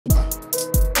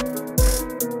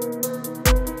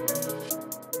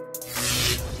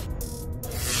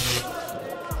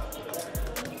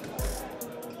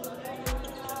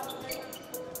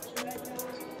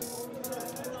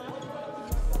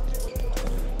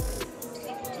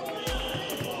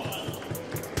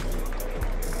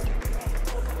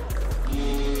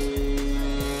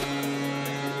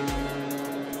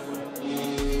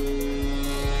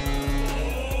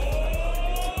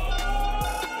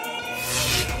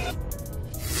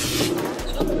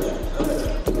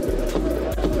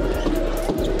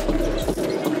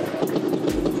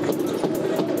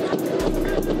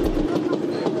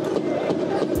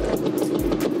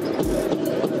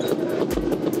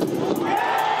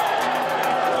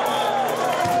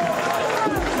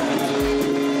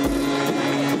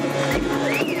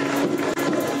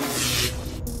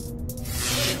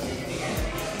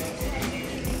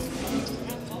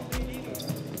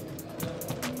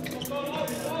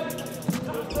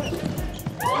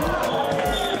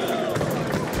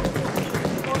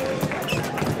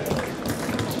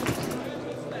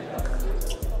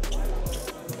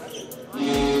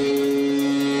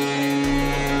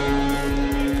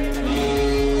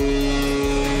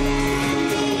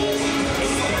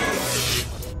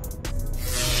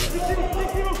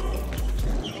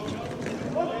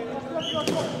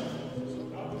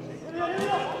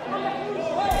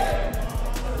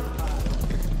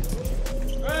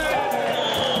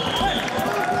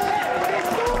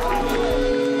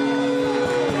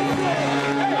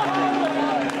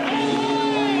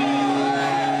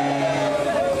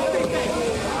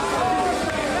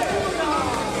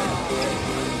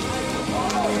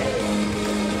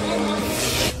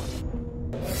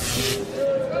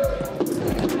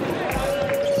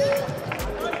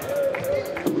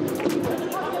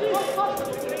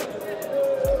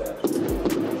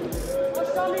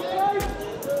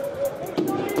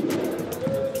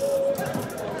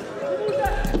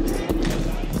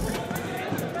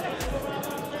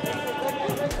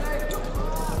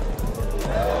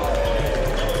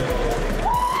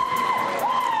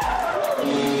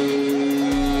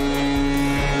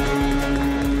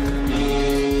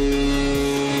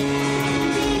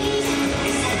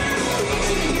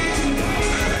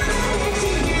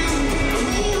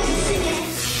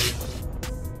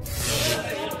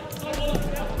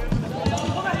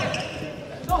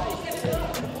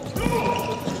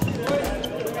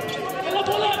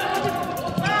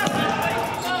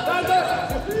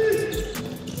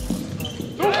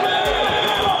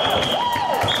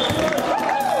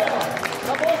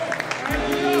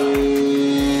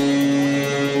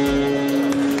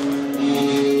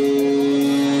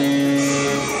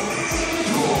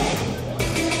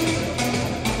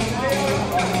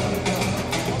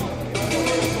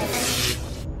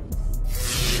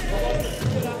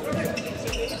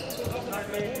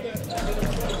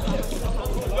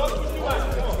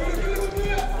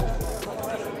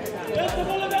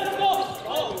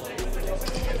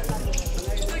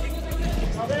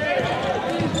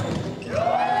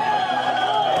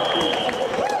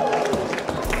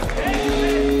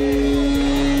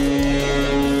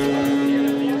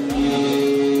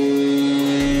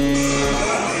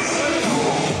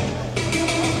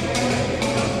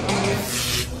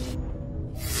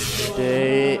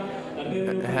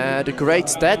had great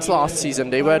stats last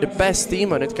season. They were the best team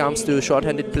when it comes to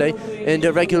short-handed play in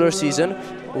the regular season,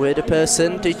 with a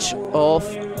percentage of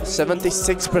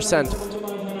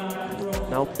 76%.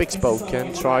 Now Pixbo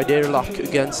can try their luck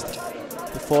against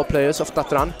the four players of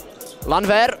Tartan.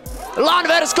 Lanver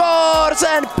scores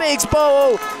and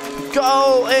Pixbo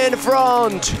go in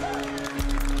front.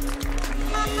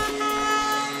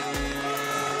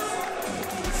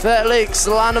 Felix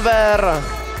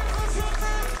Lanver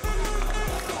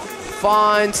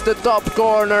finds the top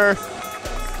corner.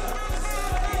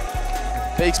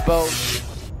 Pixbo.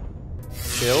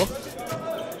 Schill.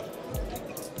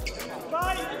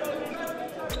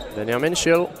 Benjamin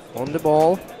Schill on the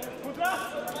ball.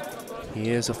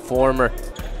 He is a former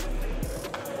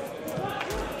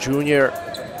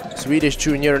Swedish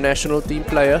junior national team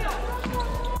player.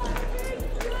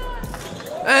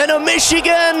 And a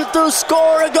Michigan to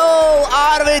score a goal.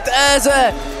 Arvid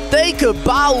Ase, take a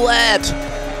bow,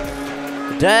 lad.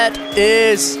 That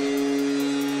is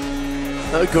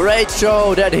a great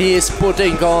show that he is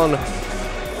putting on.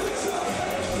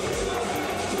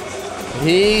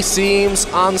 He seems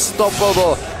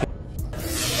unstoppable.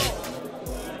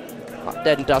 But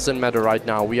that doesn't matter right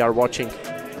now. We are watching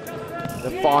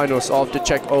the finals of the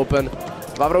Czech Open.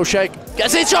 Wawroszek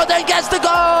gets his shot and gets the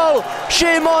goal!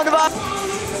 Szymon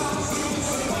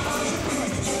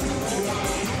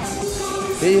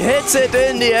He hits it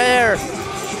in the air.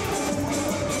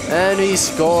 And he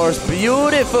scores.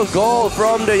 Beautiful goal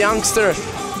from the youngster.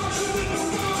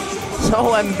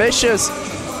 So ambitious.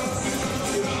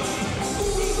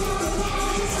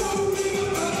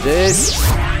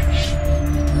 This